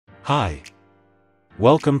Hi.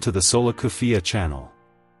 Welcome to the Solocuffie channel.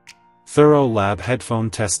 Thorough lab headphone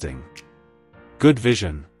testing. Good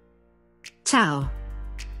vision. Ciao.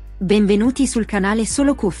 Benvenuti sul canale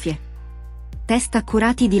Solocuffie. Test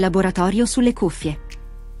accurati di laboratorio sulle cuffie.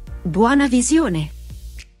 Buona visione!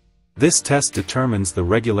 This test determines the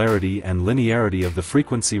regularity and linearity of the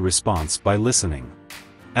frequency response by listening.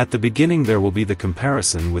 At the beginning there will be the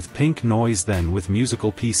comparison with pink noise, then with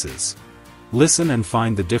musical pieces. Listen and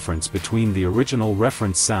find the difference between the original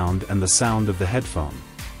reference sound and the sound of the headphone.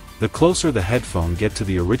 The closer the headphone get to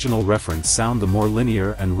the original reference sound, the more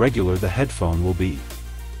linear and regular the headphone will be.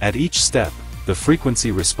 At each step, the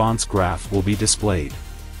frequency response graph will be displayed.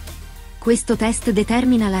 Questo test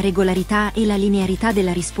determina la regolarità e la linearità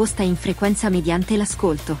della risposta in frequenza mediante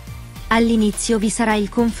l'ascolto. All'inizio vi sarà il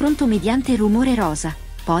confronto mediante rumore rosa,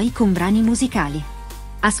 poi con brani musicali.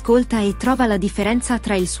 Ascolta e trova la differenza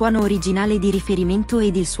tra il suono originale di riferimento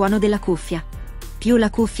ed il suono della cuffia. Più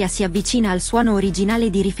la cuffia si avvicina al suono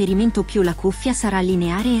originale di riferimento, più la cuffia sarà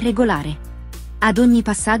lineare e regolare. Ad ogni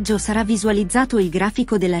passaggio sarà visualizzato il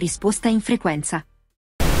grafico della risposta in frequenza.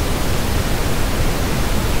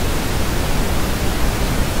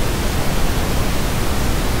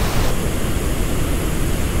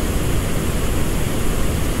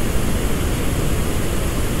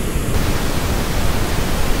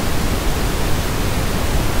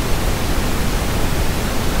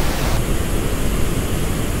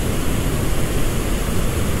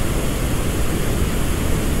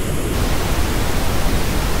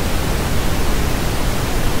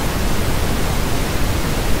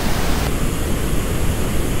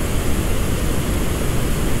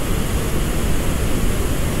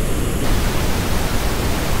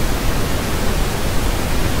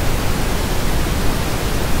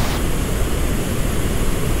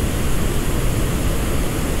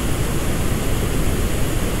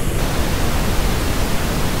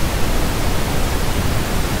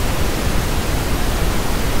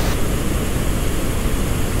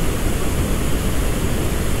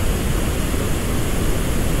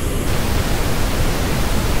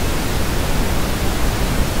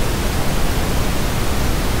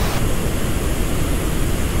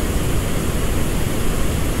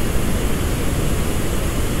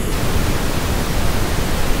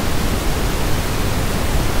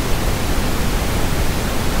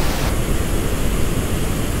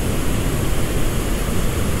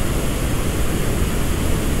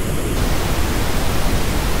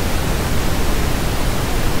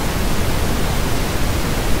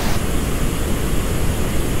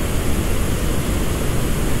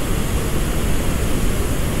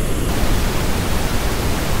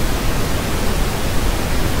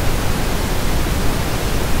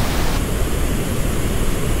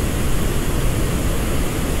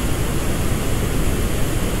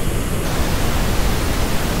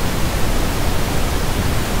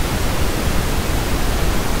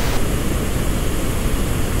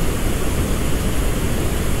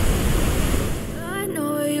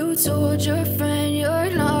 Told your friend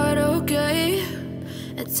you're not okay,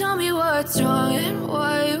 and tell me what's wrong and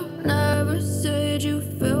why you never said you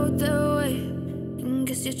felt that way. And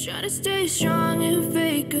guess you're trying to stay strong and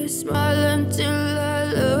fake a smile until I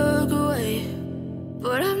look away.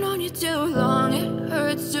 But I've known you too long, it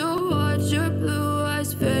hurts to watch your blue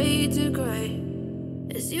eyes fade to gray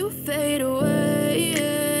as you fade away,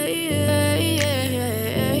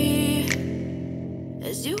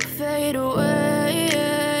 as you fade away.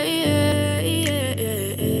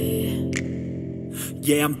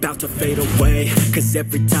 Yeah, I'm about to fade away, cause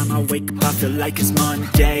every time I wake up I feel like it's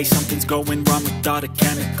Monday. Something's going wrong with all the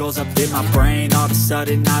chemicals up in my brain. All of a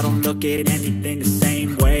sudden I don't look at anything the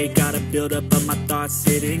same way. Got a buildup of my thoughts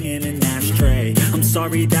sitting in an ashtray. I'm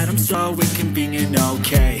sorry that I'm so inconvenient,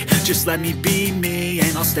 okay. Just let me be me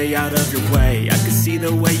and I'll stay out of your way. I can see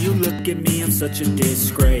the way you look at me, I'm such a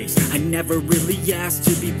disgrace. I never really asked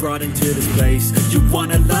to be brought into this place. You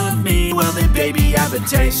wanna love me? Well then baby have a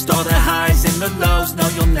taste. All the highs and the lows, no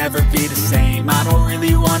you'll never be the same. I don't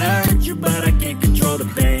really wanna hurt you, but I can't control the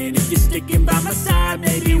pain. If you're sticking by my side,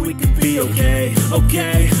 maybe we could be okay.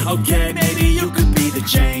 Okay, maybe you could be the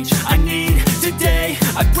change I need today.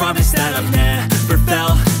 I promise that I've never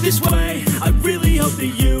felt this way. I really hope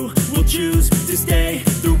that you will choose to stay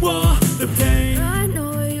through all the pain. I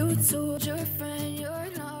know you told your friend you're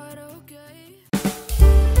not okay.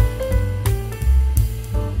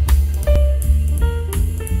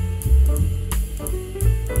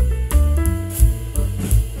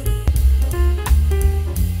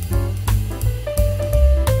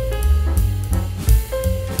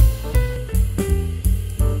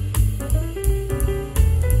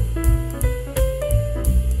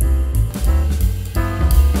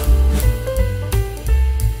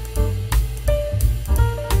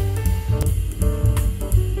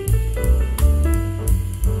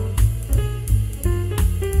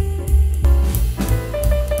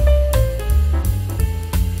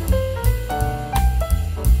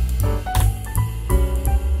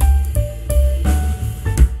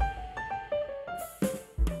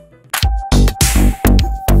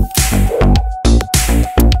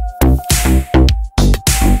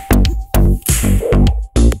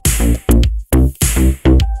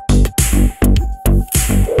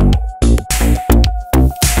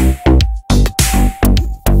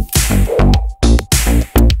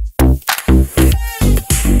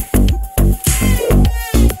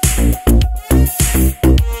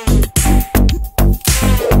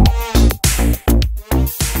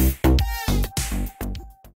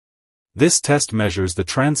 This test measures the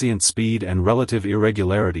transient speed and relative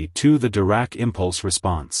irregularity to the DIRAC impulse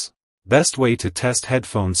response. Best way to test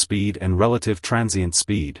headphone speed and relative transient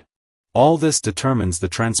speed. All this determines the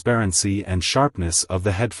transparency and sharpness of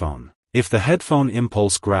the headphone. If the headphone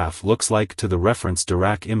impulse graph looks like to the reference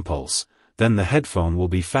DIRAC impulse, then the headphone will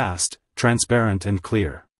be fast, transparent and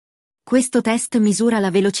clear. Questo test misura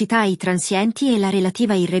la velocità ai transienti e la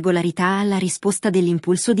relativa irregolarità alla risposta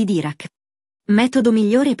dell'impulso di DIRAC. Metodo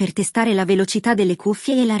migliore per testare la velocità delle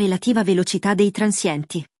cuffie e la relativa velocità dei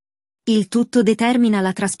transienti. Il tutto determina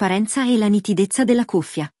la trasparenza e la nitidezza della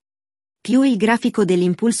cuffia. Più il grafico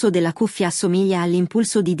dell'impulso della cuffia assomiglia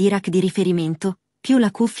all'impulso di DIRAC di riferimento, più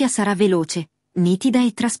la cuffia sarà veloce, nitida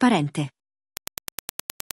e trasparente.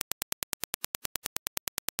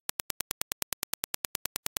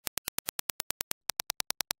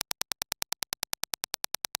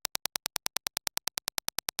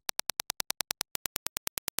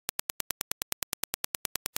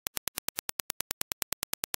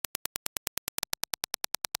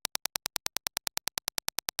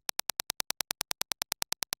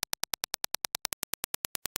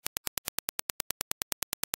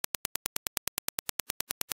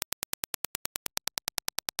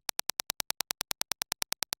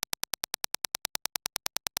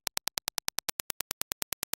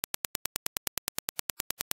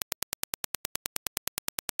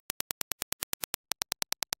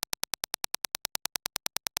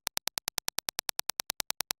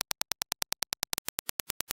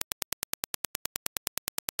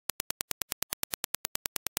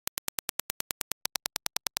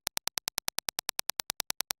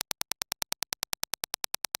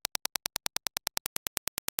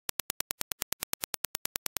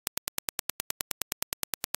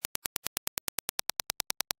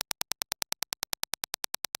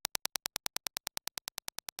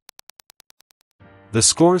 The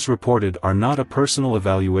scores reported are not a personal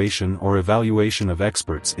evaluation or evaluation of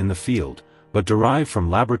experts in the field, but derive from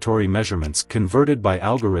laboratory measurements converted by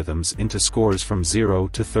algorithms into scores from 0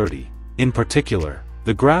 to 30. In particular,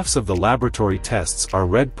 the graphs of the laboratory tests are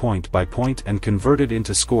read point by point and converted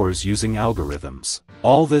into scores using algorithms.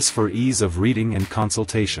 All this for ease of reading and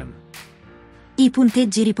consultation. I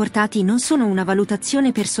punteggi riportati non sono una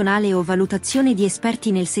valutazione personale o valutazione di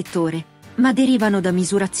esperti nel settore, ma derivano da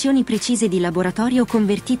misurazioni precise di laboratorio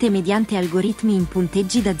convertite mediante algoritmi in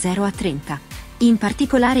punteggi da 0 a 30. In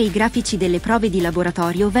particolare i grafici delle prove di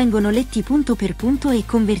laboratorio vengono letti punto per punto e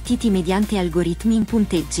convertiti mediante algoritmi in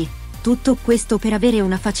punteggi. Tutto questo per avere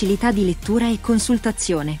una facilità di lettura e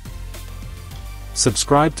consultazione.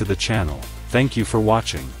 Subscribe to the channel. Thank you for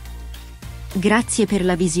watching. Grazie per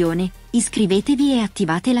la visione, iscrivetevi e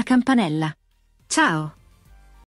attivate la campanella. Ciao!